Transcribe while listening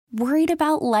Worried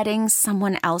about letting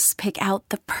someone else pick out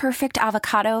the perfect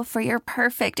avocado for your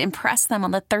perfect impress them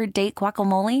on the third date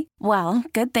guacamole? Well,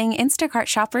 good thing Instacart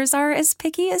shoppers are as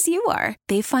picky as you are.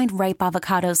 They find ripe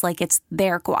avocados like it's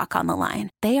their guac on the line.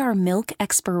 They are milk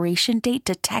expiration date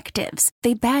detectives.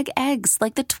 They bag eggs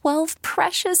like the 12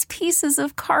 precious pieces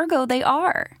of cargo they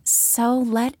are. So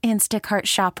let Instacart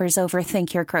shoppers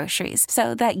overthink your groceries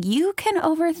so that you can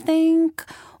overthink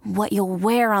what you'll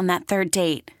wear on that third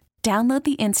date. Download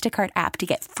the Instacart app to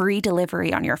get free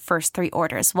delivery on your first 3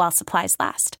 orders while supplies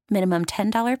last. Minimum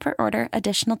 $10 per order.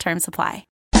 Additional terms apply.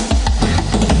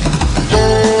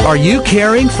 Are you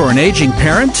caring for an aging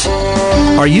parent?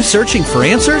 Are you searching for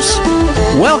answers?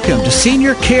 Welcome to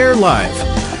Senior Care Live,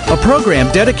 a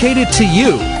program dedicated to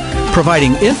you,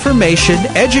 providing information,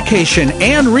 education,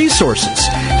 and resources,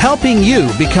 helping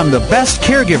you become the best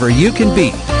caregiver you can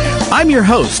be. I'm your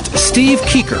host, Steve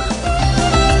Keeker.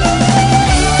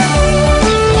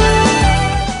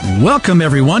 Welcome,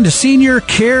 everyone, to Senior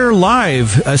Care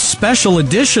Live, a special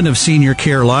edition of Senior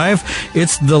Care Live.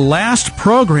 It's the last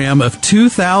program of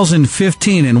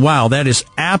 2015, and wow, that is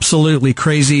absolutely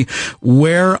crazy.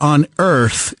 Where on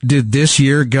earth did this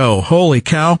year go? Holy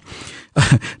cow.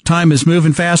 Time is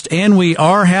moving fast, and we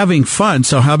are having fun,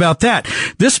 so how about that?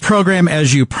 This program,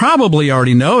 as you probably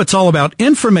already know, it's all about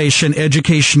information,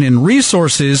 education, and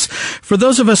resources for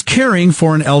those of us caring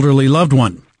for an elderly loved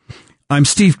one. I'm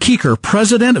Steve Keeker,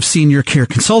 president of Senior Care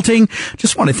Consulting.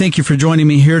 Just want to thank you for joining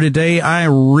me here today. I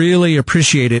really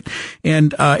appreciate it.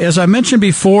 And as I mentioned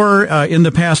before in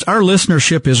the past, our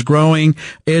listenership is growing.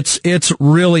 It's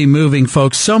really moving,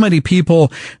 folks. So many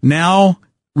people now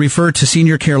refer to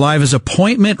Senior Care Live as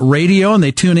appointment radio, and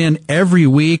they tune in every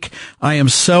week. I am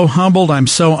so humbled. I'm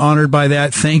so honored by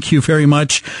that. Thank you very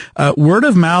much. Word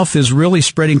of mouth is really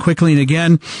spreading quickly. And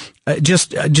again,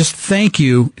 just thank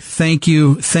you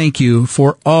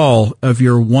for all of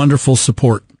your wonderful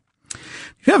support.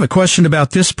 If you have a question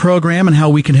about this program and how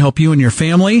we can help you and your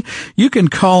family, you can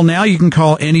call now. You can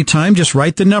call anytime. Just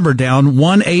write the number down,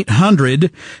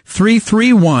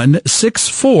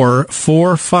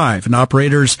 1-800-331-6445. And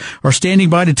operators are standing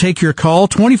by to take your call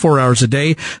 24 hours a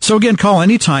day. So again, call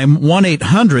anytime,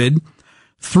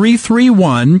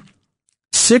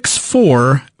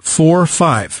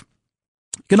 1-800-331-6445.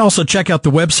 You can also check out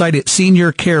the website at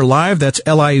Senior Care Live. That's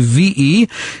Live,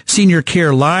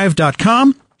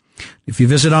 seniorcarelive.com. If you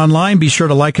visit online, be sure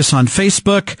to like us on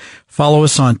Facebook, follow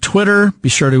us on Twitter, be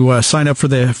sure to sign up for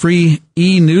the free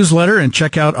e-newsletter and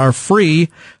check out our free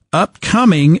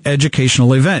upcoming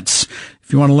educational events.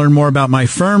 If you want to learn more about my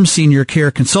firm, Senior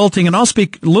Care Consulting, and I'll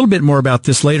speak a little bit more about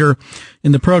this later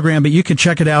in the program, but you can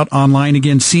check it out online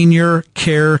again, Senior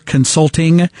Care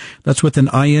Consulting. That's with an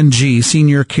ING,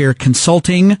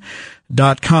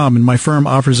 seniorcareconsulting.com. And my firm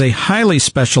offers a highly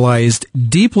specialized,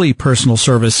 deeply personal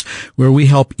service where we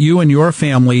help you and your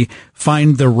family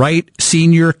find the right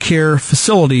senior care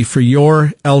facility for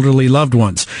your elderly loved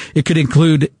ones. It could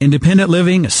include independent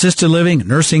living, assisted living,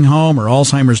 nursing home, or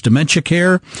Alzheimer's dementia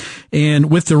care.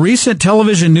 And with the recent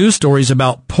television news stories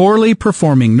about poorly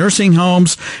performing nursing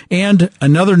homes and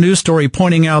another news story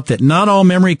pointing out that not all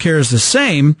memory care is the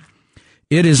same,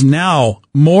 it is now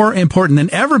more important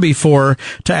than ever before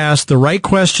to ask the right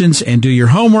questions and do your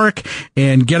homework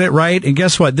and get it right. And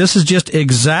guess what? This is just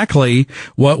exactly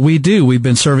what we do. We've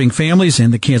been serving families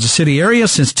in the Kansas City area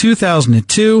since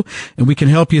 2002, and we can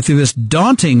help you through this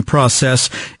daunting process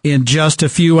in just a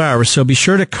few hours. So be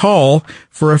sure to call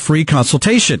for a free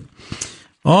consultation.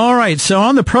 All right. So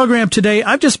on the program today,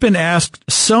 I've just been asked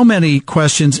so many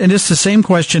questions, and it's the same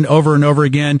question over and over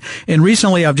again. And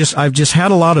recently I've just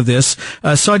had a lot of this.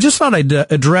 So I just thought I'd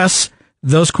address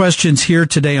those questions here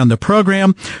today on the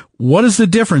program. What is the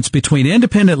difference between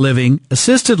independent living,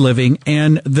 assisted living,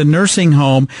 and the nursing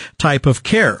home type of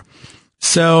care?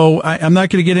 So I'm not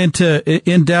going to get into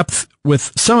in depth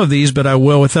with some of these, but I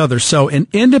will with others. So an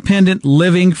independent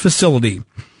living facility.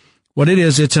 What it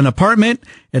is, it's an apartment.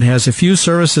 It has a few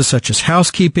services such as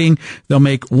housekeeping. They'll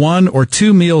make 1 or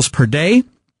 2 meals per day.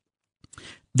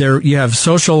 There you have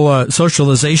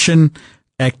socialization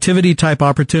activity type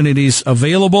opportunities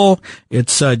available.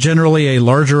 It's generally a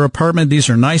larger apartment. These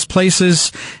are nice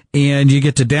places, and you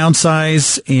get to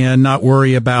downsize and not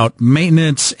worry about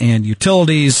maintenance and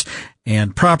utilities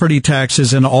and property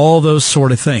taxes and all those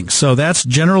sort of things. So that's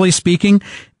generally speaking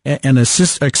an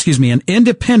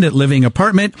independent living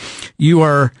apartment. You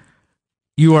are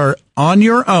on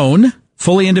your own,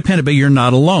 fully independent, but you're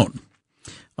not alone.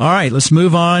 All right, let's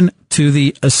move on to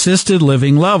the assisted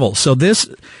living level. So this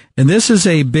is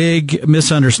a big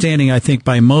misunderstanding, I think,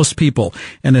 by most people.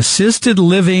 An assisted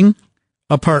living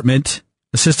apartment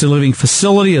assisted living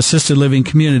facility, assisted living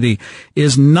community,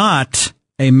 is not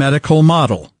a medical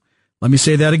model. Let me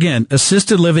say that again.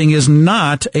 Assisted living is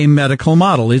not a medical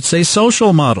model. It's a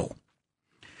social model.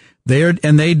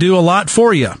 They do a lot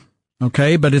for you,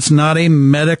 okay? But it's not a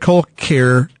medical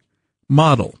care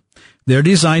model. They're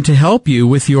designed to help you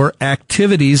with your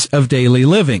activities of daily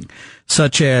living,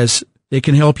 such as they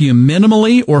can help you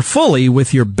minimally or fully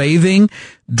with your bathing,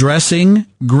 dressing,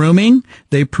 grooming.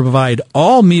 They provide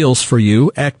all meals for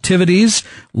you, activities,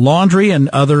 laundry, and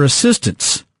other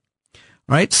assistance.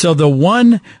 Right? So the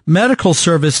one medical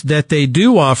service that they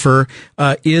do offer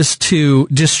is to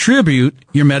distribute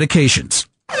your medications.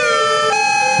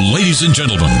 Ladies and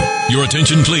gentlemen, your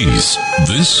attention please.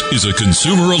 This is a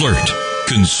consumer alert.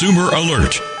 Consumer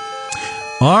alert.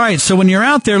 All right, so when you're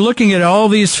out there looking at all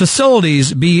these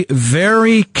facilities, be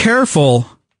very careful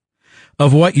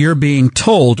of what you're being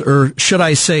told, or should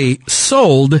I say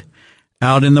sold,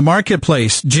 out in the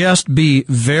marketplace. Just be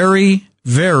very,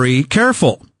 very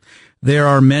careful. There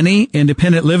are many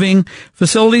independent living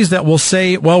facilities that will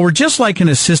say, well, we're just like an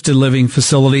assisted living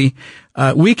facility.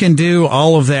 We can do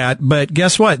all of that. But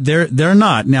guess what? They're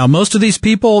not. Now, most of these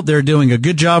people, they're doing a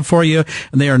good job for you,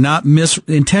 and they are not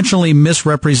intentionally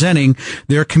misrepresenting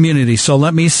their community. So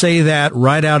let me say that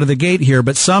right out of the gate here.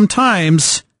 But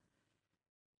sometimes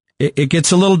it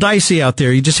gets a little dicey out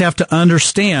there. You just have to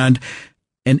understand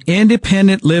an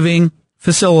independent living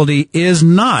facility is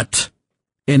not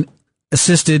an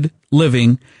assisted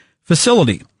living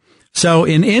facility. So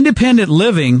in independent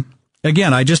living,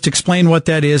 again, I just explained what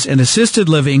that is. In assisted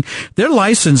living, they're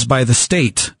licensed by the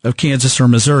state of Kansas or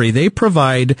Missouri. They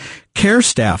provide care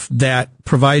staff that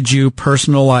provide you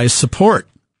personalized support.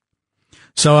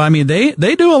 So, I mean, they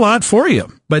do a lot for you.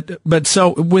 But so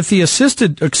with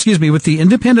the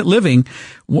independent living,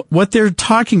 what they're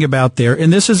talking about there,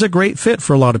 and this is a great fit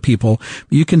for a lot of people,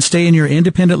 you can stay in your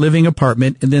independent living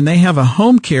apartment, and then they have a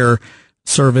home care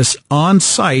service on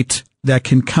site that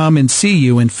can come and see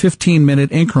you in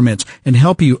 15-minute increments and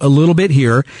help you a little bit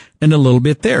here and a little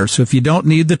bit there. So if you don't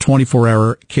need the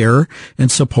 24-hour care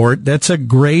and support, that's a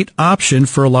great option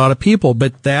for a lot of people,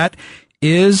 but that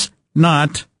is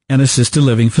not an assisted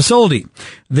living facility.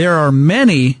 There are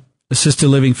many assisted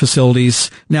living facilities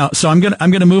now, so I'm going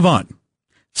to move on.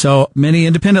 So many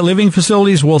independent living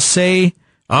facilities will say,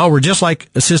 oh, we're just like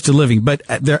assisted living, but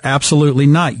they're absolutely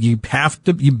not. You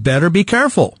better be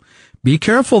careful. Be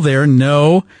careful there.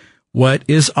 Know what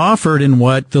is offered and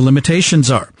what the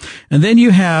limitations are. And then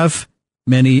you have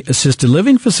many assisted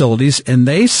living facilities, and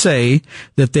they say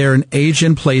that they're an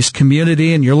age-in-place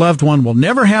community and your loved one will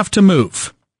never have to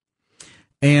move.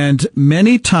 And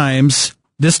many times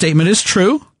this statement is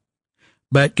true,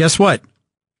 but guess what?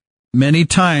 Many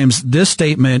times this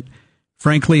statement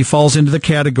frankly falls into the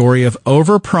category of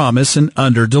overpromise and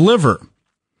underdeliver.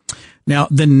 Now,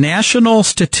 the national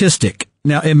statistic,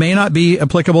 now it may not be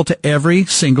applicable to every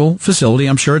single facility,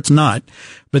 I'm sure it's not,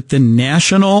 but the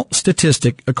national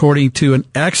statistic, according to an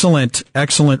excellent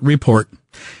report,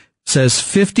 says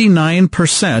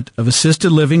 59% of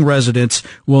assisted living residents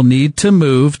will need to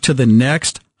move to the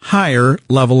next higher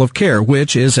level of care,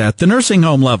 which is at the nursing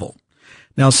home level.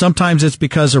 Now, sometimes it's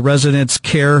because a resident's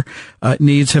care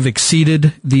needs have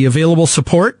exceeded the available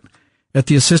support at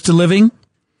the assisted living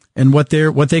and what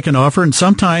they can offer. And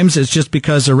sometimes it's just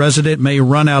because a resident may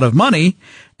run out of money.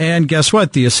 And guess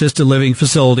what? The assisted living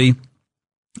facility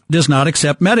does not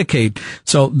accept Medicaid.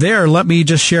 So let me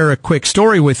just share a quick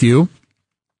story with you.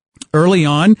 Early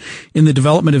on in the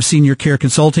development of senior care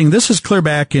consulting, this is clear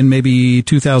back in maybe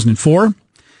 2004.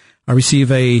 I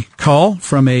received a call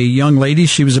from a young lady.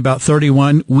 She was about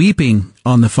 31, weeping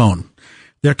on the phone.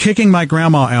 They're kicking my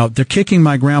grandma out. They're kicking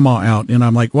my grandma out. And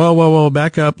I'm like, whoa,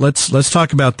 back up. Let's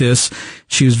talk about this.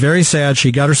 She was very sad.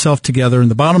 She got herself together. And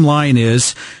the bottom line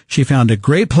is she found a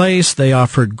great place. They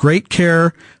offered great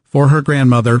care for her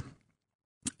grandmother.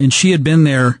 And she had been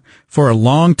there for a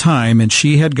long time. And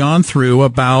she had gone through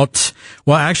over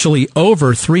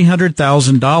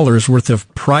 $300,000 worth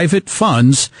of private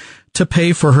funds to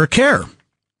pay for her care.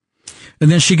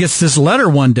 And then she gets this letter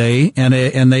one day and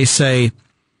they say,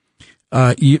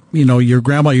 your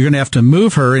grandma, you're going to have to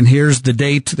move her, and here's the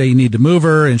date they need to move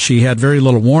her. And she had very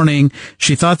little warning.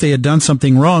 She thought they had done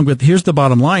something wrong, but here's the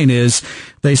bottom line is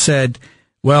they said,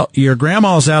 well, your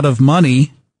grandma's out of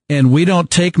money and we don't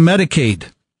take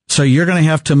Medicaid. So you're going to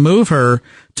have to move her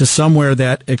to somewhere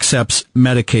that accepts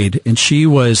Medicaid. And she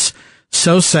was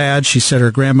so sad. She said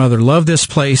her grandmother loved this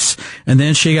place. And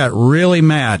then she got really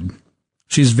mad.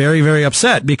 She's very, very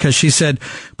upset because she said,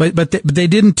 but they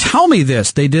didn't tell me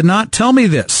this. They did not tell me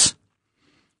this.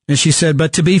 And she said,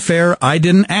 but to be fair, I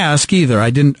didn't ask either. I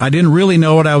didn't really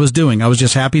know what I was doing. I was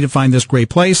just happy to find this great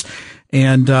place.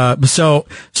 And, so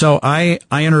I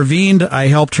intervened. I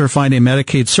helped her find a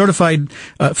Medicaid certified,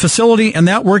 facility, and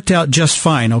that worked out just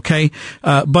fine. Okay.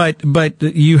 But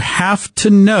you have to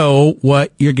know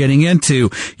what you're getting into.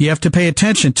 You have to pay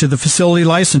attention to the facility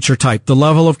licensure type, the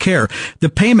level of care, the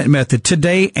payment method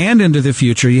today and into the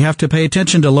future. You have to pay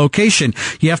attention to location.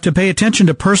 You have to pay attention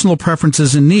to personal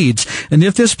preferences and needs. And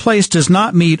if this place does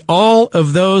not meet all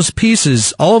of those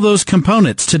pieces, all of those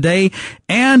components today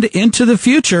and into the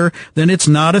future, then it's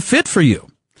not a fit for you.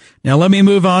 Now let me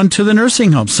move on to the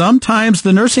nursing home. Sometimes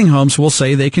the nursing homes will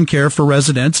say they can care for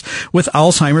residents with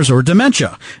Alzheimer's or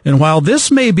dementia. And while this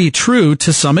may be true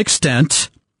to some extent,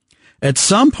 at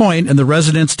some point in the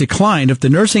resident's decline, if the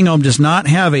nursing home does not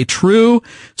have a true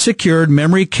secured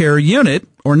memory care unit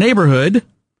or neighborhood,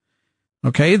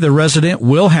 okay, the resident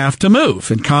will have to move.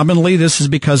 And commonly this is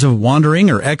because of wandering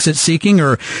or exit seeking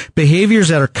or behaviors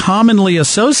that are commonly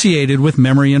associated with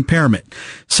memory impairment.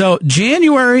 So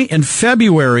January and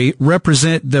February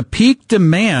represent the peak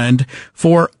demand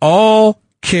for all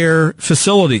care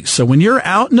facilities. So when you're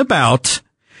out and about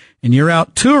and you're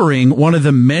out touring one of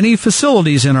the many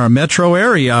facilities in our metro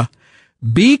area,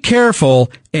 be careful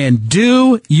and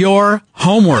do your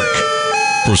homework.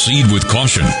 Proceed with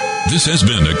caution. This has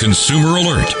been a Consumer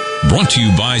Alert, brought to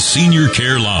you by Senior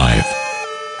Care Live.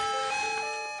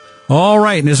 All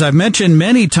right, and as I've mentioned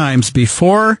many times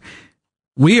before,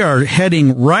 we are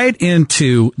heading right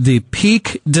into the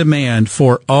peak demand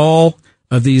for all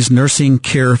of these nursing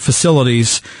care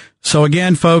facilities. So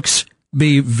again, folks,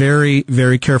 be very,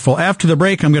 very careful. After the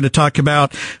break, I'm going to talk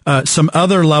about some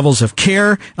other levels of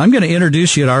care. I'm going to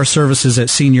introduce you to our services at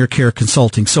Senior Care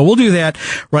Consulting. So we'll do that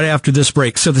right after this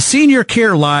break. So the Senior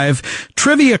Care Live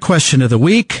trivia question of the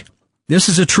week. This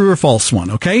is a true or false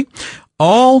one, okay?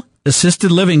 All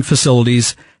assisted living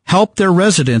facilities help their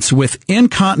residents with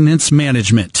incontinence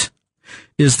management.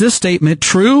 Is this statement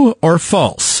true or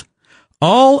false?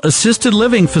 All assisted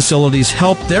living facilities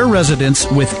help their residents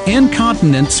with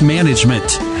incontinence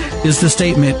management. Is the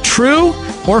statement true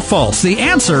or false? The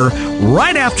answer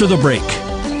right after the break.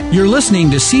 You're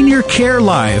listening to Senior Care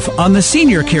Live on the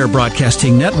Senior Care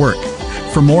Broadcasting Network.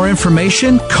 For more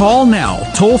information, call now,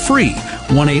 toll free,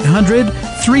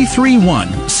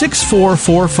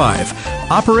 1-800-331-6445.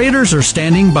 Operators are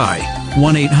standing by,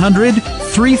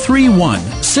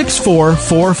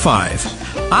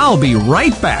 1-800-331-6445. I'll be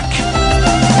right back.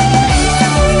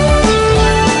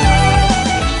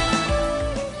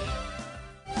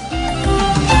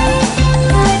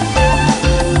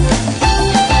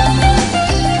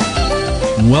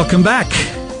 Welcome back.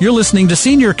 You're listening to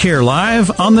Senior Care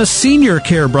Live on the Senior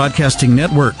Care Broadcasting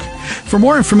Network. For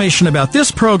more information about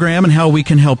this program and how we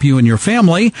can help you and your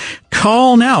family,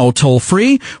 call now, toll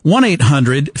free,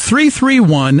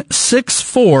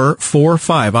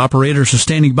 1-800-331-6445. Operators are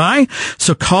standing by,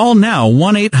 so call now,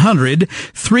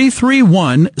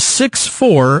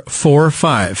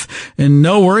 1-800-331-6445. And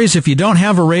no worries, if you don't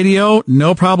have a radio,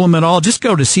 no problem at all. Just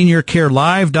go to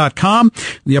seniorcarelive.com. In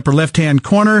the upper left-hand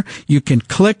corner, you can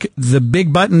click the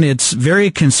big button. It's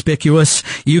very conspicuous.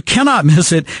 You cannot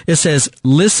miss it. It says,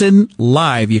 Listen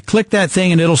Live. You click that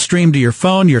thing and it'll stream to your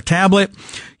phone, your tablet,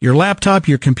 your laptop,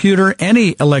 your computer,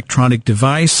 any electronic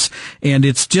device. And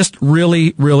it's just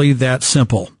really, really that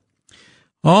simple.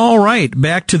 All right,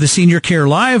 back to the Senior Care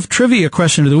Live trivia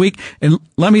question of the week. And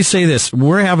let me say this,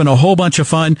 we're having a whole bunch of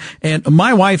fun. And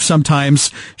my wife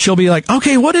sometimes, she'll be like,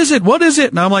 okay, what is it? What is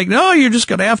it? And I'm like, no, you're just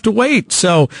going to have to wait.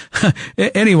 So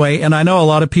anyway, and I know a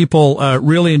lot of people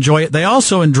really enjoy it. They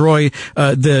also enjoy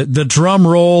the drum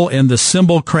roll and the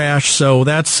cymbal crash. So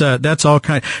that's all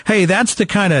kind. Hey, that's the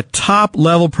kind of top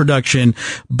level production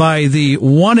by the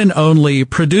one and only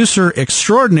producer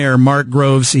extraordinaire, Mark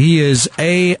Groves. He is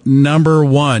a number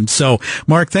one. So,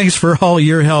 Mark, thanks for all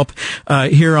your help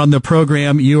here on the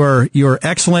program. You are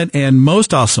excellent and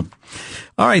most awesome.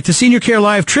 All right, the Senior Care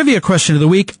Live trivia question of the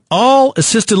week. All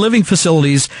assisted living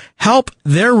facilities help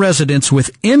their residents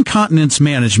with incontinence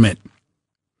management.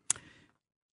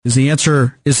 Is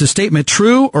the statement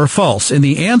true or false? And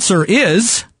the answer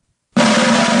is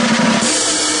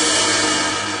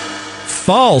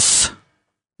false.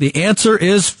 The answer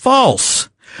is false.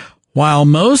 While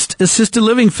most assisted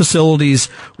living facilities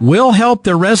will help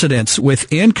their residents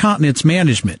with incontinence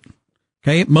management,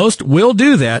 okay, most will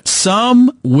do that,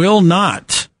 some will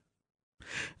not.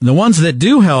 And the ones that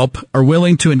do help are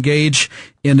willing to engage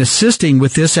in assisting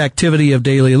with this activity of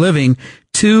daily living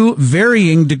to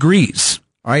varying degrees.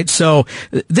 All right. So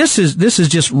this is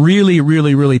just really,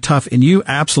 really, really tough. And you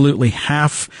absolutely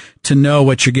have to know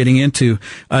what you're getting into.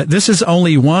 This is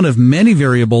only one of many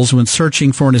variables when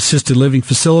searching for an assisted living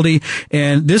facility.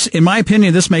 And this, in my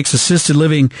opinion, this makes assisted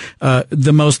living,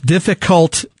 the most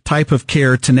difficult type of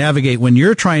care to navigate when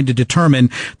you're trying to determine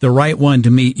the right one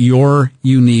to meet your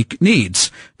unique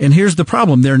needs. And here's the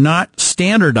problem. They're not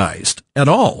standardized at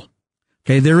all.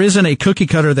 Okay, there isn't a cookie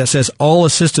cutter that says all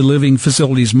assisted living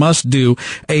facilities must do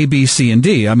A, B, C, and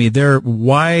D. I mean, there are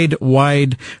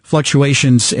wide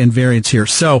fluctuations and variance here.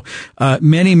 So,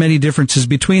 many differences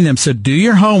between them. So do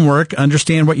your homework,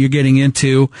 understand what you're getting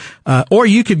into, or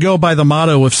you could go by the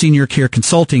motto of Senior Care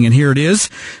Consulting, and here it is.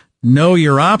 Know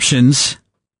your options.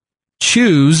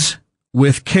 Choose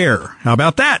with care. How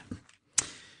about that?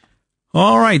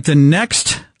 All right, the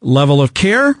next level of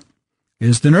care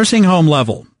is the nursing home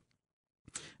level.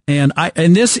 And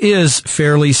this is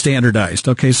fairly standardized.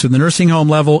 Okay. So the nursing home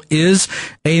level is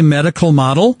a medical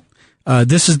model.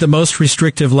 This is the most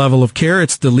restrictive level of care.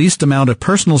 It's the least amount of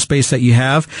personal space that you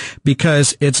have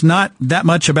because it's not that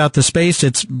much about the space.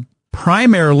 It's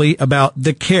primarily about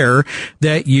the care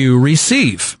that you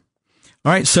receive.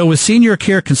 All right. So with Senior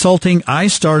Care Consulting, I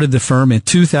started the firm in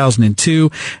 2002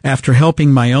 after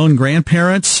helping my own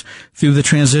grandparents through the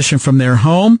transition from their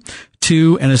home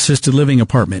to an assisted living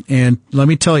apartment. And let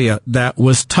me tell you, that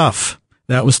was tough.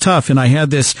 That was tough. And I had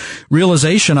this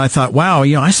realization. I thought, wow,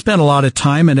 I spent a lot of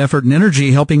time and effort and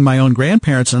energy helping my own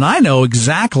grandparents, and I know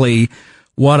exactly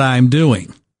what I'm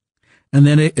doing. And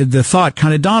then the thought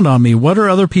kind of dawned on me. What are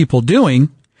other people doing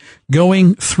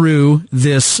going through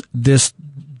this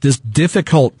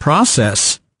difficult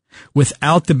process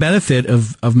without the benefit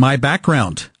of my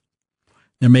background?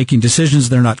 They're making decisions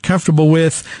they're not comfortable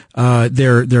with.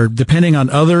 They're depending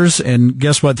on others. And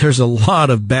guess what? There's a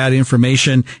lot of bad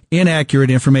information,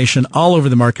 inaccurate information all over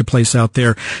the marketplace out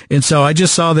there. And so I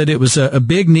just saw that it was a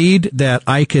big need that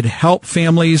I could help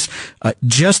families,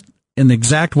 just in the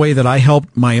exact way that I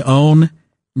helped my own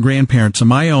grandparents and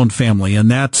my own family.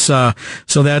 And that's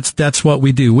what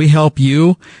we do. We help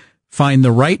you find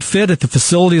the right fit at the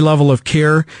facility level of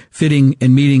care, fitting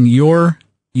and meeting your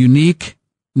unique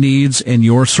needs and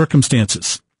your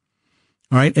circumstances.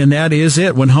 All right. And that is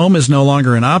it. When home is no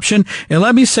longer an option. And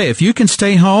let me say, if you can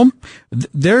stay home,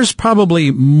 there's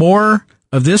probably more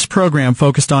of this program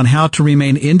focused on how to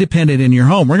remain independent in your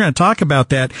home. We're going to talk about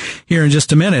that here in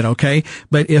just a minute. Okay.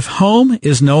 But if home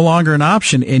is no longer an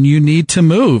option and you need to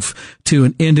move to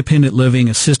an independent living,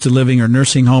 assisted living, or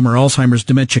nursing home, or Alzheimer's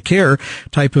dementia care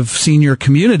type of senior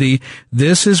community,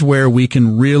 this is where we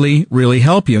can really, really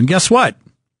help you. And guess what?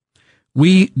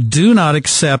 We do not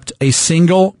accept a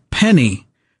single penny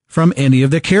from any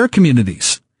of the care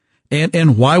communities.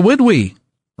 And why would we?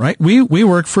 Right? We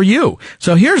work for you.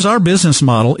 So here's our business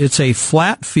model. It's a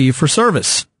flat fee for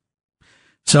service.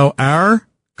 So our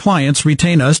clients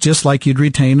retain us just like you'd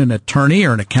retain an attorney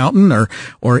or an accountant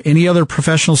or any other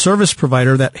professional service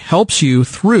provider that helps you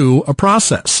through a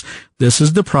process. This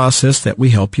is the process that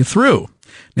we help you through.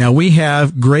 Now, we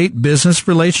have great business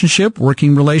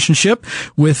working relationship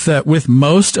with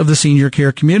most of the senior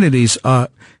care communities,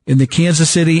 in the Kansas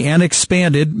City and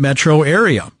expanded metro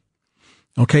area.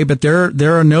 Okay. But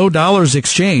there are no dollars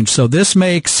exchanged. So this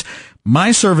makes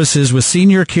my services with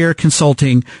Senior Care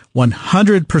Consulting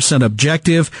 100%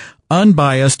 objective,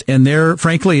 unbiased, and there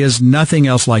frankly is nothing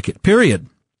else like it, period.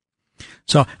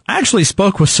 So I actually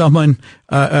spoke with someone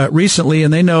recently,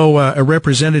 and they know a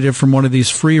representative from one of these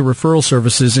free referral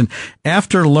services. And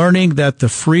after learning that the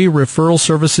free referral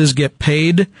services get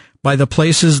paid by the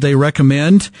places they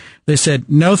recommend, they said,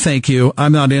 no, thank you.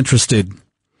 I'm not interested.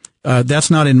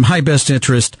 That's not in my best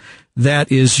interest.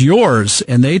 That is yours.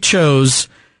 And they chose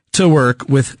to work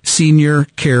with Senior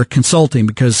Care Consulting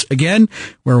because, again,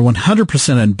 we're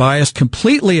 100% unbiased,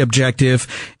 completely objective,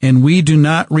 and we do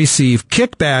not receive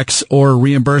kickbacks or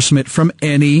reimbursement from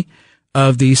any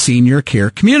of the senior care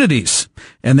communities.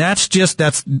 And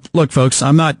look, folks,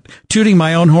 I'm not tooting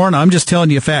my own horn. I'm just telling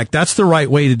you a fact. That's the right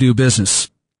way to do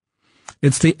business.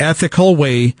 It's the ethical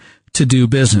way to do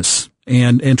business.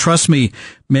 And trust me,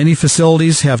 many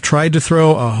facilities have tried to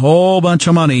throw a whole bunch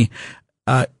of money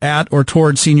at or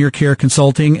toward Senior Care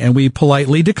Consulting, and we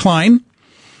politely decline.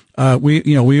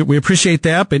 We appreciate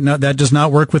that, but no, that does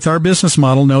not work with our business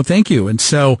model. No, thank you. And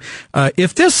so,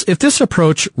 if this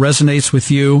approach resonates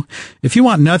with you, if you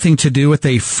want nothing to do with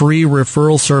a free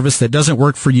referral service that doesn't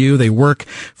work for you, they work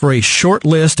for a short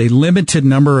list, a limited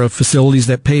number of facilities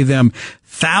that pay them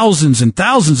thousands and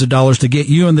thousands of dollars to get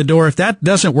you in the door. If that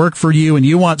doesn't work for you and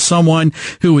you want someone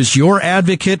who is your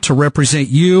advocate to represent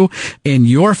you and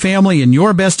your family in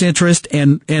your best interest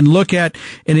and look at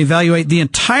and evaluate the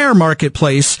entire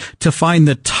marketplace to find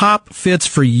the top fits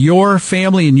for your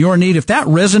family and your need, if that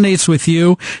resonates with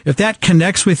you, if that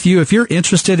connects with you, if you're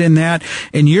interested in that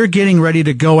and you're getting ready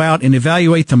to go out and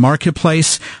evaluate the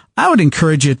marketplace, I would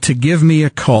encourage you to give me a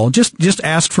call. Just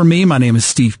ask for me. My name is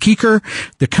Steve Keeker.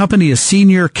 The company is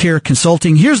Senior Care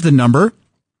Consulting. Here's the number,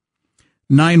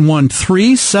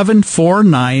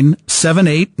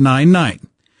 913-749-7899.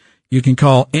 You can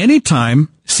call anytime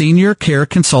Senior Care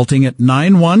Consulting at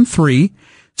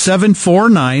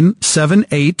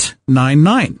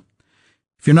 913-749-7899.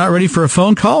 If you're not ready for a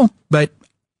phone call, but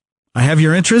I have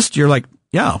your interest, you're like,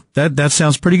 yeah, that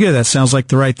sounds pretty good. That sounds like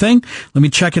the right thing. Let me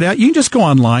check it out. You can just go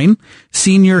online,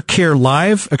 Senior Care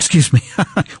Live, excuse me.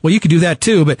 Well, you could do that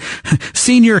too, but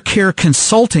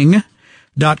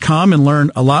seniorcareconsulting.com and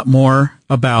learn a lot more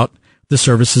about the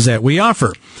services that we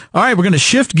offer. All right, we're going to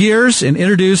shift gears and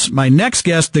introduce my next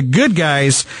guest, the good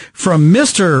guys from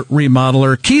Mr.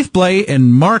 Remodeler, Keith Blay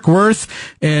and Mark Worth.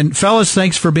 And fellas,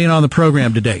 thanks for being on the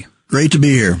program today. Great to be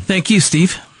here. Thank you,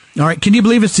 Steve. All right. Can you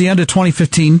believe it's the end of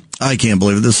 2015? I can't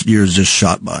believe it. This year is just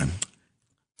shot by.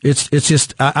 It's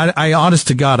just, I honest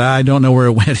to God, I don't know where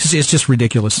it went. It's just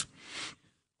ridiculous.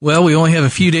 Well, we only have a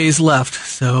few days left,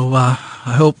 so I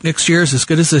hope next year is as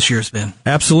good as this year's been.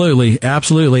 Absolutely.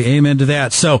 Absolutely. Amen to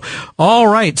that. So, all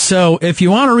right. So, if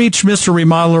you want to reach Mr.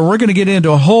 Remodeler, we're going to get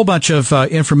into a whole bunch of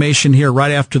information here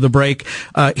right after the break.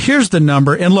 Here's the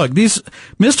number. And look, Mr.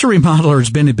 Remodeler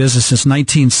has been in business since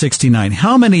 1969.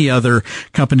 How many other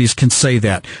companies can say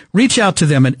that? Reach out to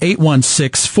them at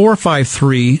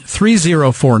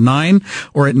 816-453-3049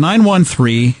 or at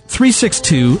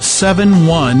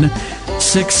 913-362-7166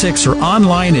 or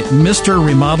online at Mr.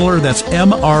 Remodeler. That's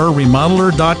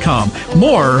mrremodeler.com.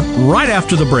 More right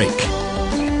after the break.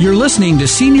 You're listening to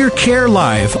Senior Care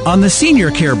Live on the Senior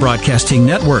Care Broadcasting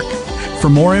Network. For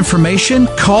more information,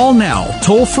 call now,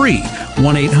 toll free,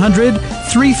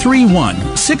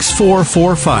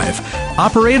 1-800-331-6445.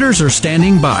 Operators are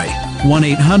standing by,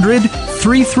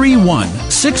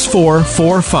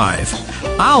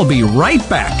 1-800-331-6445. I'll be right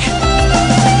back.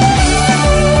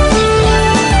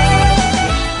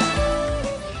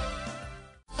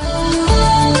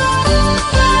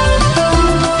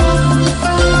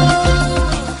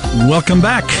 Welcome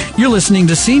back. You're listening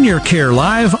to Senior Care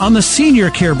Live on the Senior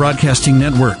Care Broadcasting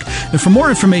Network. And for more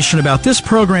information about this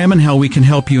program and how we can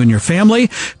help you and your family,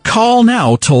 call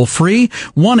now toll free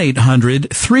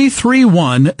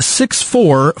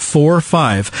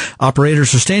 1-800-331-6445.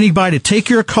 Operators are standing by to take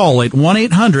your call at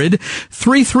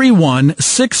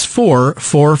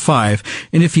 1-800-331-6445.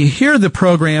 And if you hear the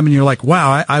program and you're like,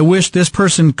 wow, I wish this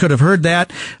person could have heard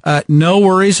that, no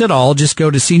worries at all. Just go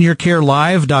to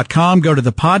seniorcarelive.com, go to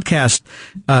the podcast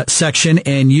section,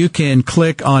 and you can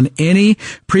click on any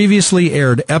previously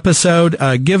aired episode.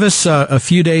 Give us a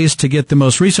few days to get the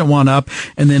most recent one up,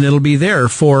 and then it'll be there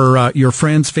for your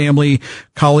friends, family,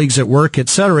 colleagues at work,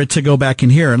 etc., to go back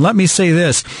and hear. And let me say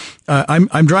this.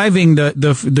 I'm driving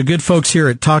the good folks here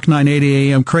at Talk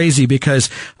 980 AM crazy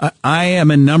because I am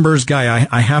a numbers guy.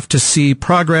 I have to see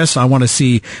progress. I want to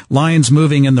see lines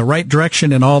moving in the right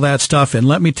direction and all that stuff. And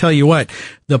let me tell you what,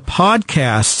 the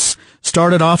podcasts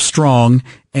started off strong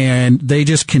and they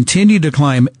just continue to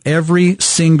climb every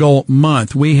single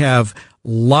month. We have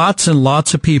lots and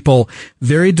lots of people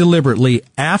very deliberately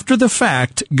after the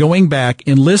fact going back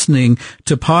and listening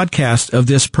to podcasts of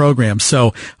this program.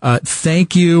 So,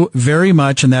 thank you very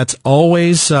much. And that's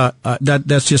always,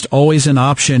 that's just always an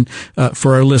option,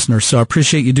 for our listeners. So I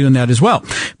appreciate you doing that as well.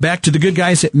 Back to the good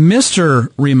guys at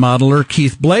Mr. Remodeler,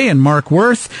 Keith Blay and Mark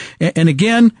Worth. And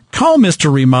again, call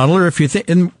Mr. Remodeler if you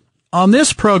think, on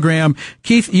this program,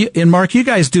 Keith and Mark, you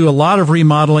guys do a lot of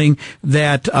remodeling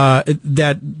that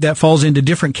falls into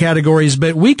different categories,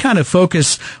 but we kind of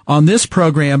focus on this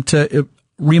program to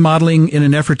remodeling in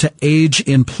an effort to age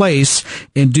in place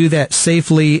and do that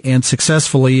safely and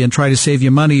successfully and try to save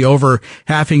you money over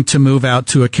having to move out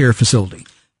to a care facility.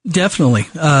 Definitely.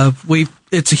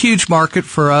 It's a huge market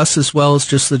for us as well as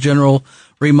just the general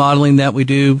remodeling that we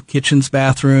do, kitchens,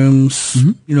 bathrooms,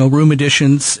 room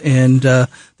additions, and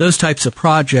those types of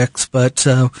projects. But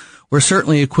we're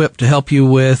certainly equipped to help you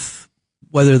with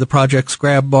whether the project's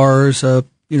grab bars,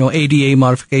 ADA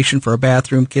modification for a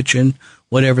bathroom, kitchen,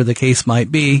 whatever the case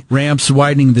might be. Ramps,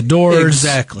 widening the doors.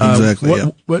 Exactly.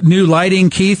 What new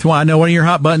lighting, Keith? Well, I know one of your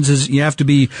hot buttons is you have to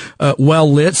be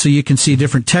well lit so you can see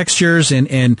different textures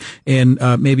and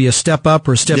maybe a step up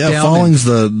or a step down. Yeah, falling's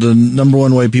the number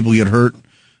one way people get hurt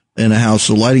in a house.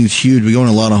 So lighting's huge. We go in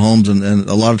a lot of homes, and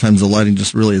a lot of times the lighting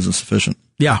just really isn't sufficient.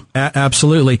 Yeah,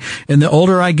 absolutely. And the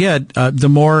older I get, the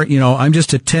more, I'm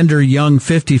just a tender young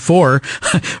 54,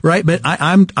 right? But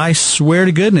I swear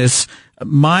to goodness,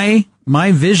 my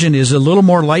vision is a little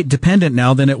more light dependent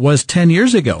now than it was 10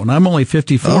 years ago. And I'm only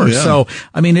 54. Oh, yeah. So,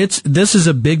 this is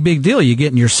a big deal. You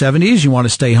get in your 70s, you want to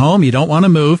stay home, you don't want to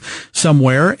move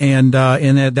somewhere. And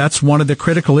that's one of the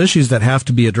critical issues that have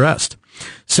to be addressed.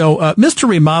 So, Mr.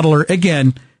 Remodeler,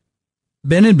 again,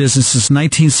 been in business since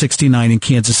 1969 in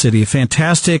Kansas City, a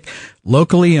fantastic,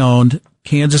 locally owned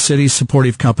Kansas City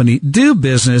supportive company. Do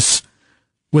business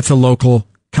with a local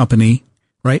company,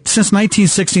 right? Since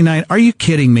 1969. Are you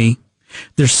kidding me?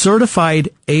 They're certified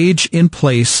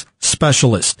age-in-place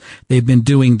specialists. They've been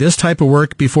doing this type of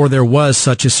work before there was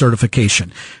such a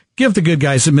certification. Give the good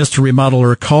guys at Mr.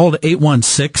 Remodeler a call at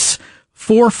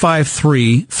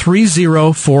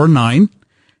 816-453-3049.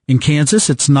 In Kansas,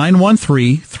 it's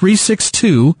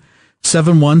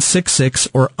 913-362-7166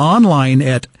 or online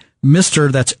at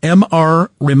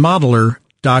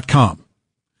mrremodeler.com.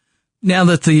 Now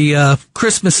that the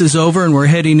Christmas is over and we're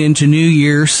heading into New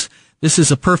Year's, this is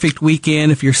a perfect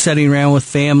weekend if you're sitting around with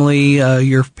family,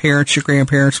 your parents, your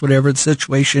grandparents, whatever the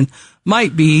situation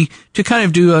might be, to kind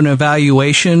of do an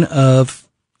evaluation of,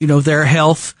 their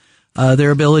health,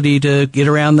 their ability to get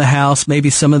around the house, maybe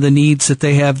some of the needs that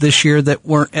they have this year that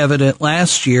weren't evident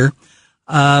last year.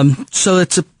 So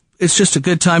it's just a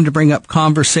good time to bring up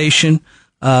conversation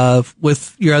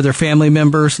with your other family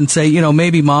members and say,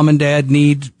 maybe mom and dad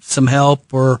need some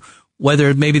help, or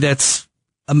whether maybe that's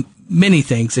many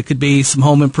things. It could be some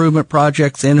home improvement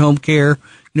projects, in-home care,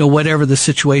 whatever the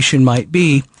situation might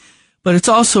be. But it's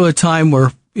also a time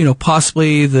where,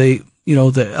 possibly the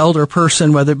elder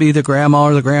person, whether it be the grandma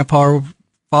or the grandpa or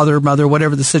father or mother,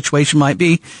 whatever the situation might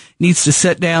be, needs to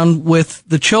sit down with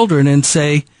the children and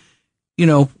say,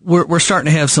 we're starting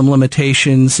to have some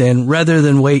limitations, and rather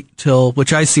than wait till,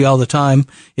 which I see all the time,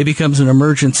 it becomes an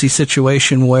emergency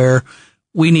situation where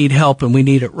we need help and we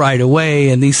need it right away,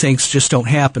 and these things just don't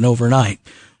happen overnight.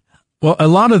 Well, a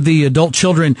lot of the adult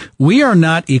children, we are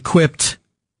not equipped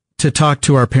to talk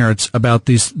to our parents about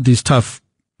these tough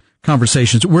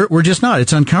conversations. We're just not.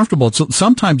 It's uncomfortable.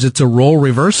 Sometimes it's a role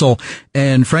reversal,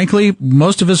 and frankly,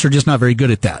 most of us are just not very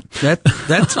good at that.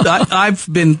 I've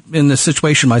been in the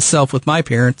situation myself with my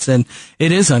parents, and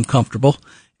it is uncomfortable,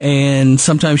 and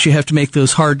sometimes you have to make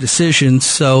those hard decisions.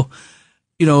 So,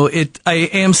 I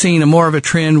am seeing more of a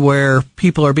trend where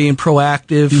people are being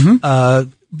proactive,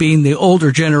 being the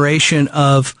older generation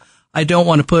of, I don't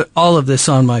want to put all of this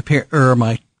on my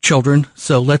my children,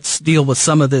 so let's deal with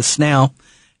some of this now.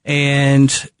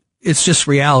 And it's just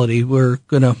reality. We're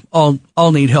going to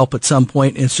all need help at some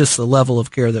point. It's just the level of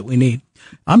care that we need.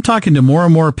 I'm talking to more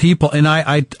and more people, and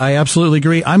I absolutely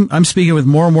agree. I'm speaking with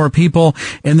more and more people,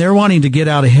 and they're wanting to get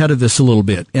out ahead of this a little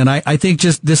bit. And I think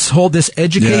just this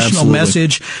educational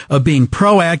message of being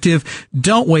proactive.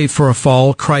 Don't wait for a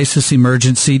fall crisis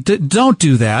emergency. Don't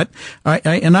do that.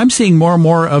 And I'm seeing more and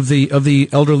more of the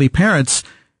elderly parents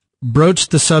broach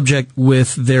the subject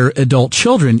with their adult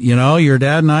children. Your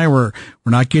dad and I we're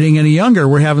not getting any younger.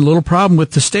 We're having a little problem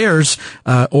with the stairs,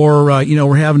 or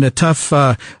we're having a tough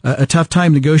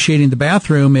time negotiating the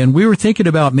bathroom, and we were thinking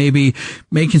about maybe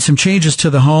making some changes to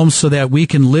the home so that we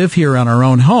can live here on our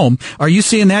own home. Are you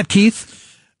seeing that,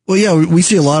 Keith? Well, yeah, we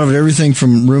see a lot of it, everything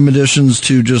from room additions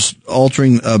to just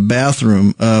altering a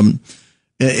bathroom. And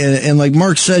like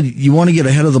Mark said, you want to get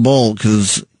ahead of the ball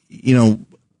because,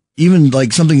 even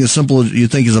like something as simple as you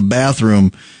think is a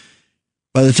bathroom,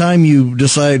 by the time you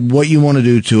decide what you want to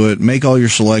do to it, make all your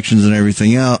selections and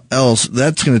everything else,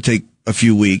 that's going to take a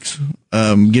few weeks.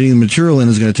 Getting the material in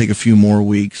is going to take a few more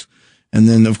weeks. And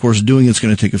then, of course, doing it's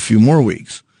going to take a few more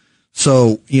weeks.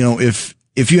 So,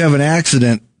 if you have an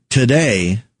accident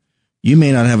today, you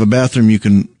may not have a bathroom you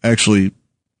can actually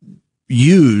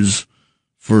use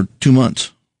for 2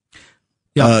 months.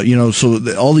 Yeah. So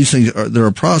all these things they're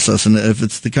a process. And if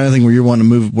it's the kind of thing where you're wanting to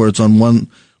move where it's on one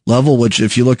level, which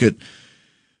if you look at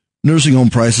nursing home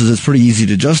prices, it's pretty easy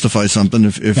to justify something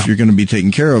if you're going to be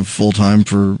taken care of full time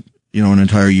for, an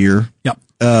entire year. Yep.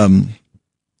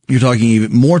 You're talking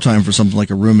even more time for something like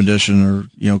a room addition or,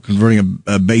 converting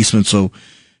a basement. So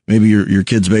maybe your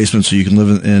kid's basement so you can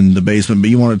live in the basement, but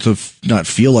you want it to not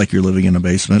feel like you're living in a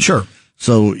basement. Sure.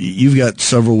 So you've got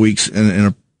several weeks in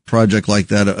a project like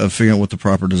that of figuring out what the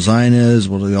proper design is,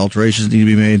 what are the alterations need to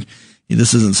be made.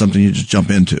 This isn't something you just jump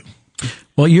into.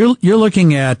 Well, you're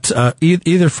looking at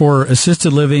either for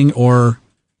assisted living or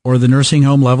the nursing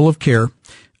home level of care.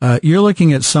 you're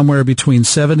looking at somewhere between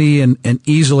 $70 and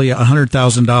easily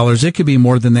 $100,000. It could be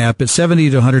more than that, but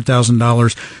 $70 to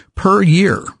 $100,000 per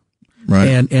year.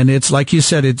 Right. And it's like you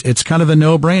said, it's kind of a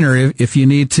no-brainer if you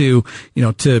need to,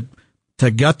 to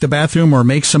gut the bathroom or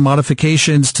make some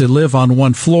modifications to live on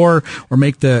one floor, or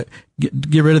get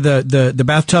rid of the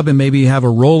bathtub and maybe have a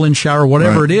roll-in shower,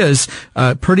 whatever it is.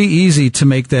 Pretty easy to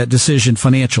make that decision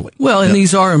financially. Well, and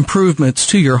these are improvements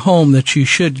to your home that you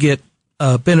should get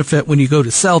benefit when you go to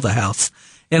sell the house.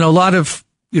 And a lot of,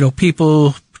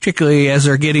 people, particularly as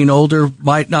they're getting older,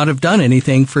 might not have done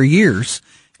anything for years.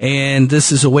 And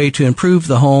this is a way to improve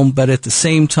the home, but at the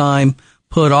same time,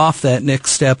 put off that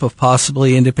next step of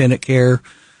possibly independent care,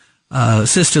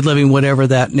 assisted living, whatever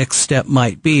that next step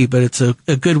might be. But it's a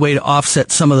good way to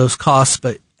offset some of those costs,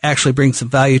 but actually bring some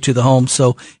value to the home.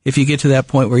 So if you get to that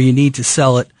point where you need to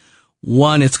sell it,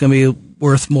 one, it's going to be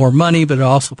worth more money, but it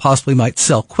also possibly might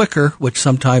sell quicker, which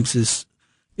sometimes is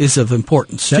of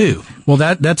importance too. Well,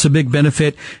 that's a big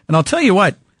benefit. And I'll tell you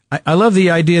what, I love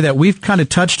the idea that we've kind of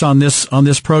touched on this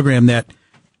program, that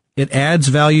it adds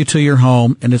value to your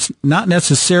home, and it's not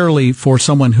necessarily for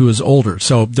someone who is older.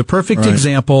 So the perfect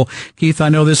example, Keith, I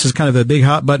know this is kind of a big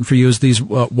hot button for you, is these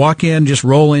walk-in, just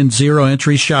roll-in,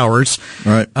 zero-entry showers.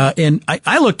 Right. And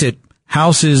I looked at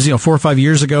houses, 4 or 5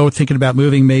 years ago, thinking about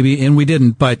moving maybe, and we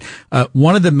didn't. But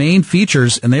one of the main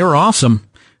features, and they were awesome,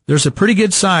 there's a pretty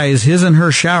good size his and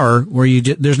her shower where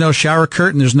there's no shower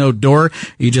curtain, there's no door.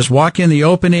 You just walk in the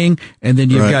opening, and then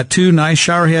you've got two nice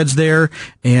shower heads there.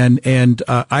 And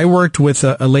I worked with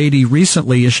a lady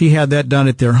recently, and she had that done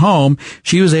at their home.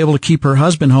 She was able to keep her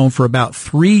husband home for about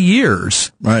 3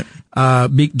 years. Right.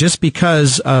 Just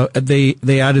because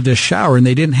they added this shower, and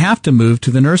they didn't have to move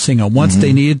to the nursing home. Once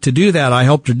they needed to do that, I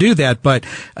helped her do that. But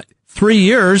 3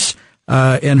 years.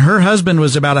 And her husband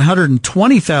was about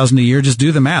 $120,000 a year. Just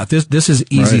do the math. This is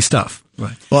easy stuff.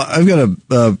 Right. Well, I've got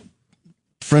a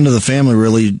friend of the family,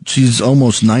 really. She's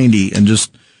almost 90, and it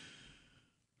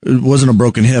wasn't a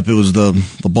broken hip. It was the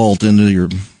bolt into your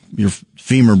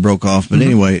femur broke off. But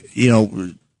anyway,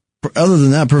 other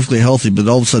than that, perfectly healthy. But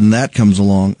all of a sudden that comes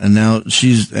along, and now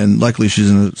luckily she's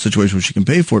in a situation where she can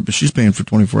pay for it, but she's paying for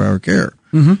 24-hour care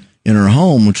in her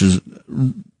home, which is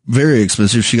very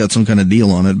expensive. She got some kind of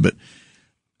deal on it,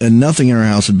 and nothing in her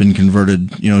house had been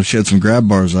converted. She had some grab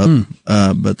bars up,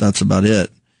 but that's about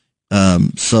it.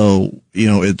 So,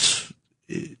 I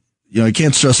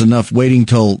can't stress enough, waiting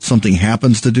till something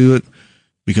happens to do it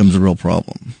becomes a real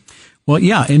problem. Well,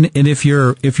 yeah. And if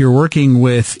you're working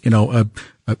with,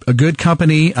 a good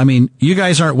company, I mean, you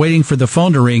guys aren't waiting for the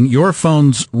phone to ring. Your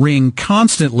phones ring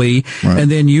constantly. Right.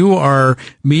 And then you are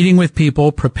meeting with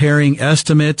people, preparing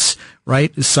estimates,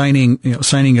 right? Signing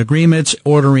agreements,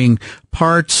 ordering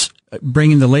parts,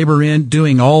 bringing the labor in,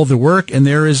 doing all the work. And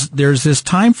there's this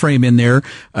time frame in there,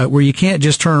 where you can't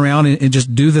just turn around and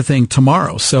just do the thing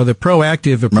tomorrow. So the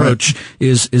proactive approach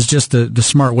is just the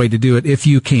smart way to do it if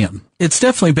you can. It's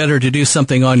definitely better to do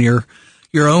something on your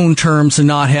own terms and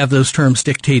not have those terms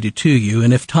dictated to you.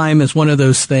 And if time is one of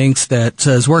those things that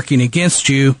is working against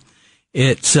you,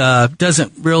 it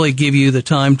doesn't really give you the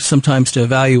time sometimes to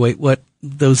evaluate what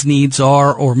those needs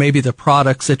are, or maybe the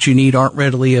products that you need aren't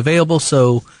readily available.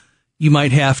 So you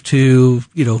might have to,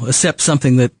 accept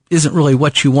something that isn't really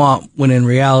what you want, when in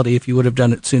reality, if you would have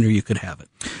done it sooner, you could have it.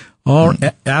 Oh,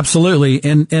 absolutely.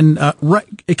 And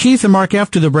Keith and Mark,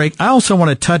 after the break, I also want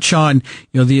to touch on,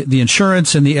 the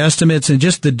insurance and the estimates, and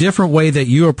just the different way that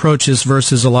you approach this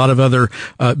versus a lot of other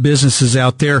businesses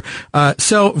out there.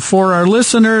 So for our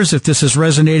listeners, if this is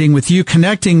resonating with you,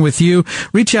 connecting with you,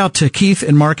 reach out to Keith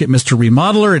and Mark at Mr.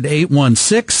 Remodeler at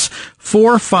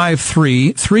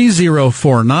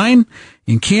 816-453-3049.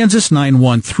 In Kansas,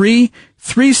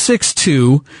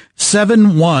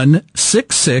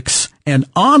 913-362-7166. And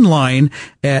online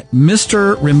at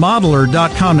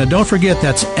MrRemodeler.com. Now, don't forget,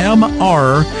 that's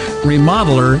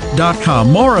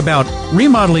MRRemodeler.com. More about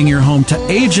remodeling your home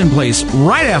to age in place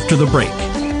right after the break.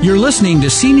 You're listening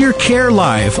to Senior Care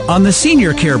Live on the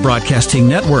Senior Care Broadcasting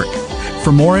Network.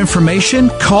 For more information,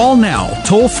 call now,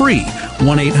 toll free,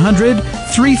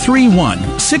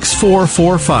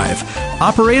 1-800-331-6445.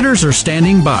 Operators are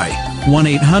standing by.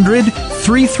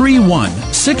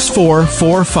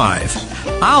 1-800-331-6445.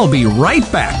 I'll be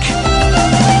right back.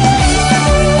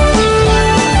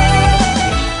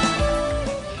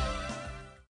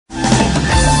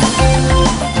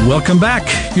 Welcome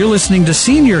back. You're listening to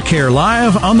Senior Care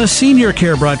Live on the Senior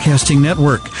Care Broadcasting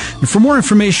Network. And for more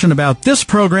information about this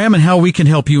program and how we can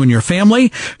help you and your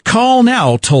family, call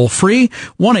now toll free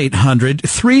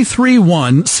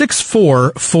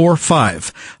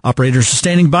 1-800-331-6445. Operators are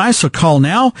standing by, so call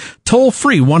now toll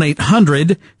free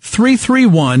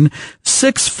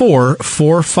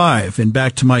 1-800-331-6445. And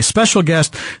back to my special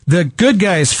guest, the good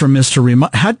guys from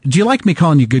Mr. Do you like me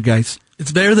calling you good guys?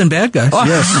 It's better than bad guys. Oh.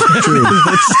 Yes, true.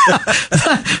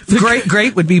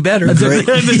 Great would be better. Great.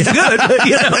 It's good.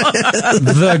 You know?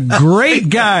 The great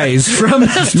guys from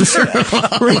Mr.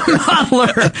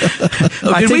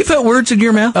 Remodeler. Did we put words in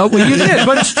your mouth? Oh, well, you did,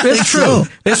 but it's true. So.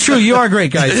 It's true. You are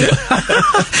great guys.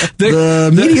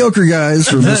 The mediocre guys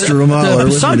from Mr.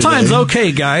 Remodeler. Sometimes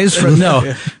okay guys from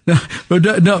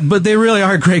but they really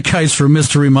are great guys from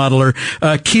Mr. Remodeler.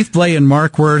 Keith Blay and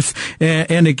Mark Worth.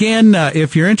 And again,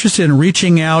 if you're interested in reaching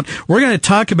out, we're going to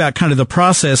talk about kind of the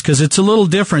process because it's a little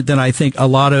different than I think a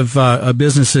lot of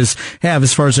businesses have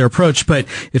as far as their approach. But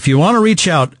if you want to reach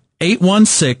out,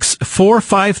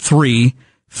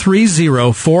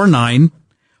 816-453-3049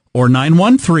 or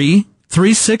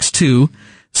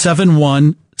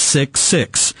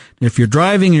 913-362-7166. If you're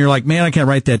driving and you're like, man, I can't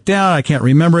write that down, I can't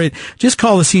remember it, just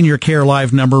call the Senior Care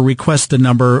Live number, request the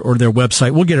number or their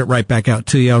website. We'll get it right back out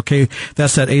to you, okay?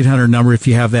 That's that 800 number if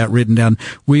you have that written down.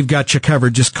 We've got you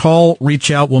covered. Just call, reach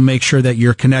out. We'll make sure that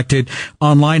you're connected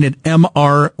online at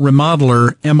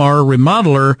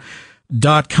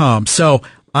mrremodeler.com. So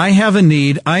I have a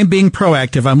need. I'm being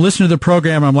proactive. I'm listening to the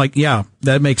program. I'm like, yeah,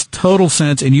 that makes total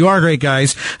sense. And you are great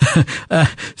guys.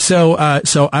 So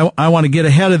I want to get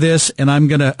ahead of this and I'm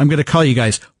going to call you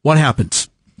guys. What happens?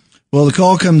 Well, the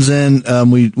call comes in.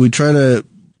 We try to,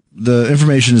 the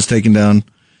information is taken down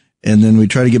and then we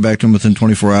try to get back to them within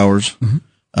 24 hours.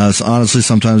 Mm-hmm. So honestly,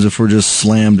 sometimes if we're just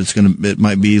slammed, it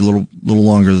might be a little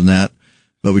longer than that,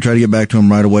 but we try to get back to them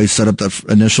right away, set up that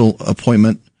initial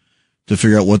appointment to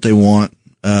figure out what they want.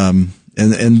 And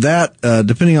that,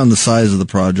 depending on the size of the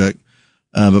project,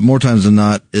 but more times than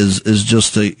not is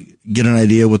just to get an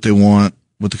idea what they want,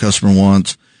 what the customer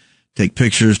wants, take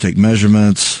pictures, take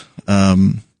measurements,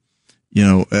 basically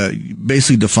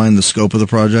define the scope of the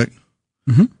project.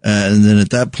 Mm-hmm. And then at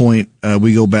that point,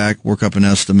 we go back, work up an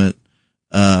estimate.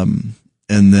 And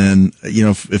then,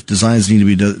 if designs need to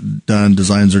be done,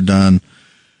 designs are done.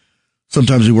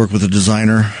 Sometimes we work with a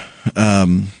designer,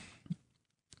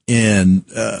 and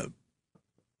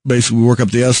basically we work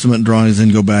up the estimate and drawings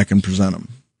and go back and present them.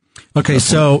 Okay,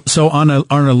 so on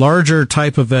a larger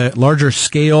type of a larger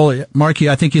scale, Mark,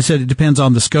 I think you said it depends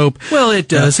on the scope. Well, it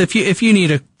does. If you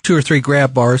need 2 or 3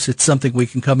 grab bars, it's something we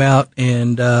can come out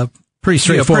and pretty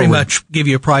straightforward. Pretty much give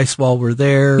you a price while we're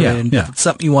there. Yeah, and yeah. If it's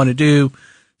something you want to do,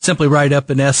 simply write up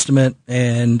an estimate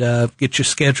and get you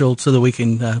scheduled so that we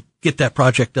can get that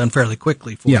project done fairly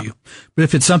quickly for you. But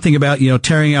if it's something about,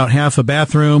 tearing out half a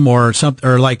bathroom or something,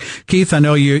 or like Keith, I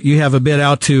know you have a bid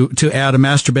out to add a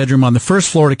master bedroom on the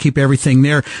first floor to keep everything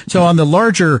there. So on the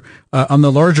larger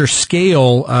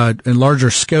scale, and larger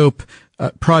scope,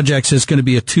 projects is going to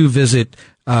be a 2-visit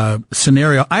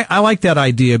scenario. I like that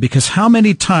idea because how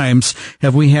many times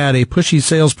have we had a pushy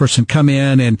salesperson come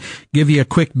in and give you a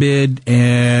quick bid,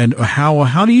 and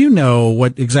how do you know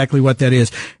exactly what that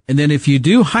is? And then if you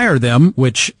do hire them,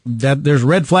 which there's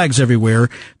red flags everywhere,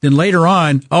 then later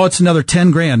on, it's another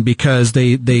 $10,000 because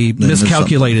they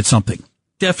miscalculated something.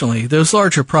 Definitely. Those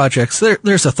larger projects,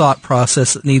 there's a thought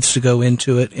process that needs to go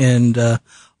into it. And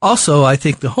also, I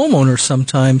think the homeowners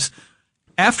sometimes,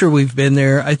 after we've been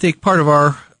there, I think part of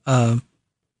our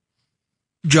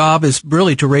job is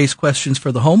really to raise questions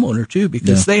for the homeowner too,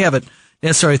 because they haven't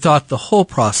necessarily thought the whole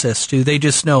process too. They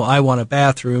just know, I want a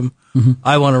bathroom,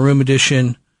 I want a room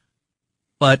addition,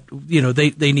 but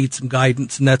they need some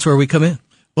guidance, and that's where we come in.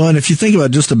 Well, and if you think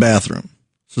about just a bathroom,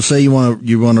 so say you want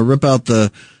to rip out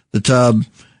the tub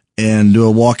and do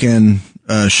a walk-in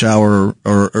shower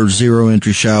or zero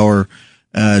entry shower,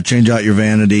 change out your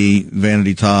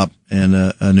vanity top, and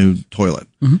a new toilet.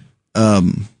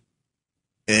 Mm-hmm.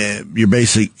 Your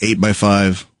basic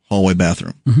 8x5 hallway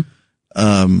bathroom.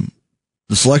 Mm-hmm.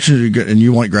 The selection and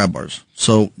you want grab bars.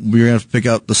 So we're gonna have to pick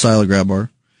out the style of grab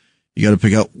bar. You got to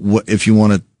pick out what if you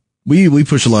want to. We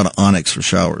push a lot of onyx for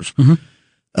showers.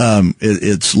 Mm-hmm.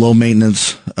 It's low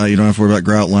maintenance. You don't have to worry about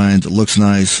grout lines. It looks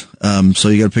nice. So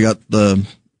you got to pick out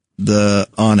the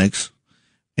onyx.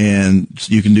 And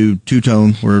you can do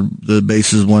two-tone where the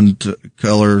base is one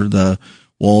color, the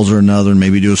walls are another, and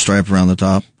maybe do a stripe around the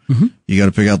top. Mm-hmm. You got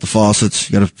to pick out the faucets.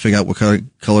 You got to pick out what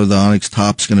color the onyx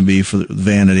top's going to be for the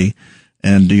vanity.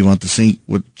 And do you want the sink?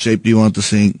 What shape do you want the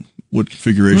sink? What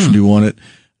configuration do you want it?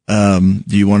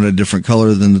 Do you want a different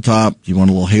color than the top? Do you want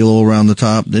a little halo around the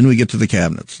top? Then we get to the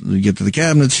cabinets. When we get to the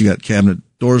cabinets, you got cabinet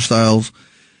door styles,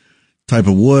 type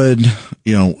of wood.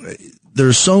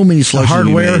 There's so many selections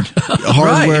hardware. to be made.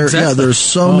 Hardware. Right, exactly. Yeah, there's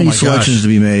so many selections to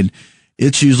be made.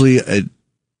 It's usually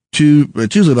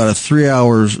about 3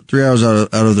 hours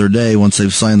out of their day once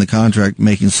they've signed the contract,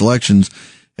 making selections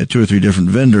at 2 or 3 different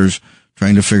vendors,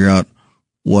 trying to figure out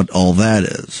what all that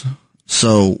is.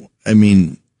 So, I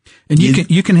mean, and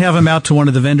you can have them out to one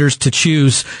of the vendors to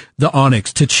choose the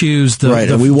Onyx, to choose the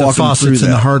faucets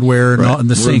and the hardware and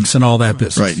the sinks and all that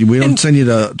business. Right. We don't send you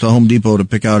to Home Depot to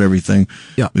pick out everything.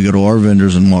 Yeah. We go to our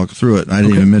vendors and walk through it. And I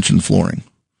didn't even mention flooring.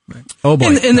 Right. Oh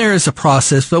boy. And there is a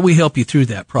process, but we help you through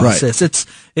that process. Right.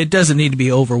 It doesn't need to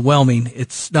be overwhelming.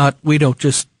 It's not, we don't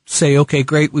just say, okay,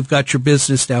 great, we've got your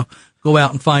business now. Go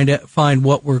out and find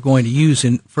what we're going to use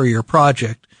for your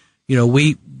project.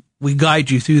 We guide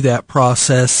you through that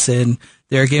process, and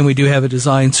there again, we do have a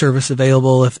design service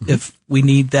available. If we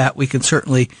need that, we can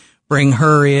certainly bring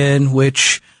her in,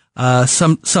 which,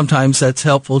 sometimes that's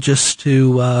helpful just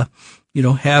to,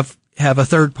 have a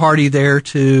third party there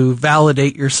to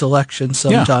validate your selection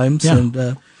sometimes. Yeah.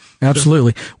 And,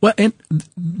 absolutely. Well, and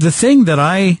the thing that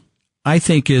I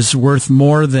think is worth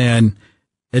more than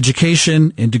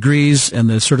education and degrees and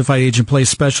the certified age in place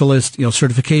specialist,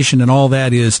 certification and all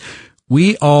that is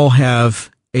we all have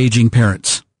aging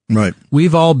parents. Right.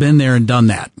 We've all been there and done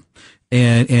that.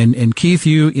 And Keith,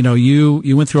 you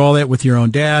went through all that with your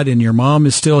own dad, and your mom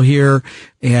is still here.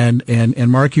 And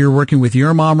Mark, you're working with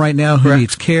your mom right now who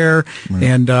needs care. Right.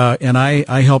 And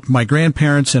I helped my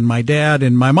grandparents and my dad,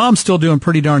 and my mom's still doing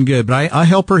pretty darn good, but I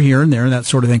help her here and there and that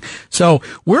sort of thing. So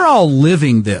we're all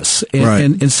living this.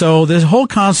 And so this whole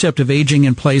concept of aging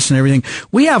in place and everything,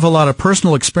 we have a lot of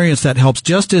personal experience that helps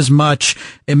just as much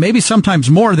and maybe sometimes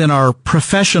more than our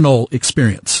professional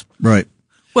experience. Right.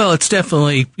 Well, it's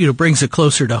definitely, brings it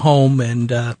closer to home.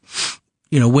 And,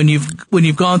 when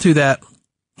you've gone through that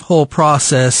whole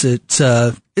process, it's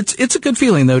a good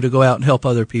feeling though to go out and help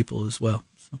other people as well.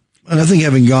 So. And I think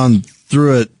having gone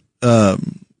through it,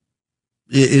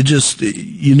 it just,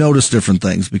 you notice different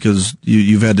things because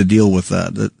you've had to deal with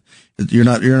that you're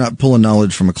not pulling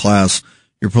knowledge from a class.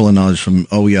 You're pulling knowledge from,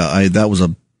 that was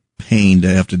a pain to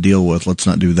have to deal with. Let's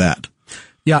not do that.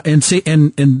 Yeah, and see,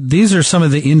 and these are some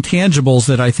of the intangibles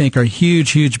that I think are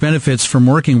huge benefits from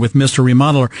working with Mr.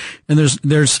 Remodeler. And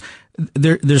there's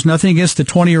nothing against the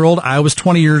 20-year-old. I was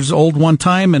 20 years old one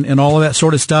time and all of that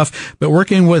sort of stuff. But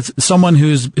working with someone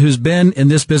who's been in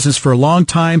this business for a long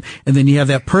time, and then you have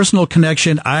that personal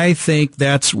connection, I think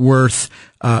that's worth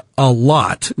a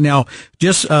lot. Now,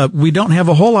 we don't have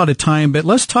a whole lot of time, but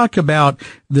let's talk about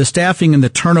the staffing and the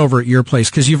turnover at your place,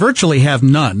 because you virtually have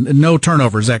no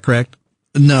turnover. Is that correct?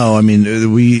 No, I mean,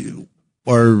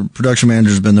 our production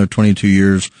manager's been there 22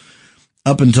 years.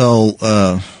 Up until,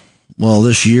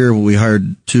 this year we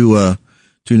hired two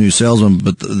new salesmen,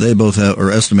 but they both have,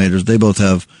 or estimators, they both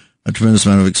have a tremendous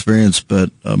amount of experience. But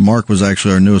Mark was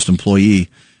actually our newest employee,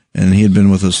 and he's been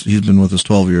with us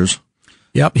 12 years.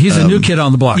 Yep, he's a new kid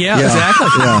on the block. Yeah. Exactly.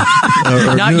 Yeah.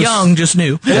 Not newest, young, just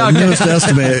new. Yeah, newest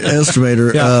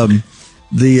estimator. Yeah.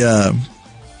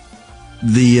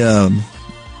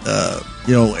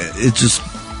 It's just,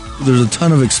 there's a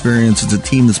ton of experience. It's a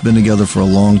team that's been together for a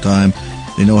long time.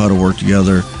 They know how to work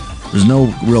together. There's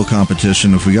no real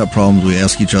competition. If we got problems, we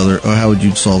ask each other, how would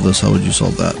you solve this? How would you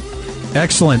solve that?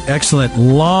 Excellent.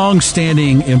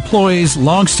 Long-standing employees,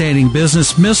 long-standing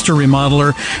business. Mr.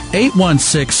 Remodeler,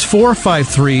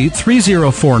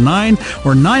 816-453-3049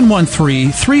 or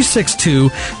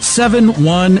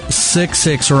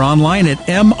 913-362-7166 or online at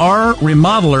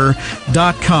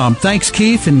mrremodeler.com. Thanks,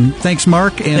 Keith, and thanks,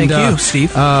 Mark. And, thank you,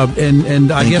 Steve.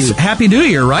 And I guess Happy New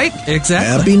Year, right?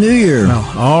 Exactly. Happy New Year.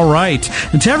 Well, all right.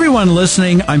 And to everyone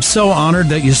listening, I'm so honored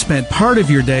that you spent part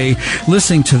of your day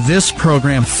listening to this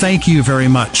program. Thank you very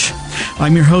much.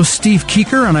 I'm your host, Steve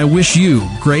Keeker, and I wish you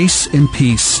grace and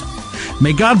peace.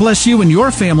 May God bless you and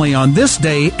your family on this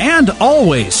day and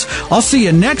always. I'll see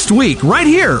you next week right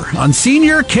here on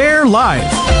Senior Care Live.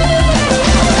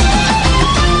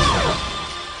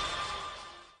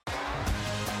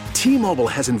 T-Mobile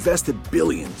has invested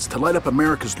billions to light up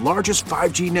America's largest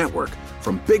 5G network,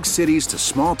 from big cities to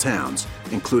small towns,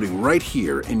 including right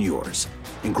here in yours.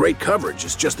 And great coverage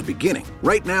is just the beginning.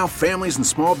 Right now, families and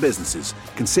small businesses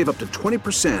can save up to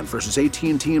 20% versus AT&T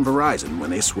and Verizon when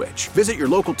they switch. Visit your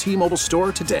local T-Mobile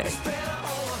store today.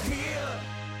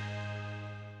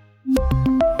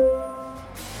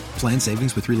 Plan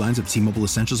savings with 3 lines of T-Mobile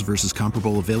Essentials versus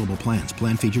comparable available plans.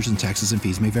 Plan features and taxes and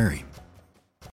fees may vary.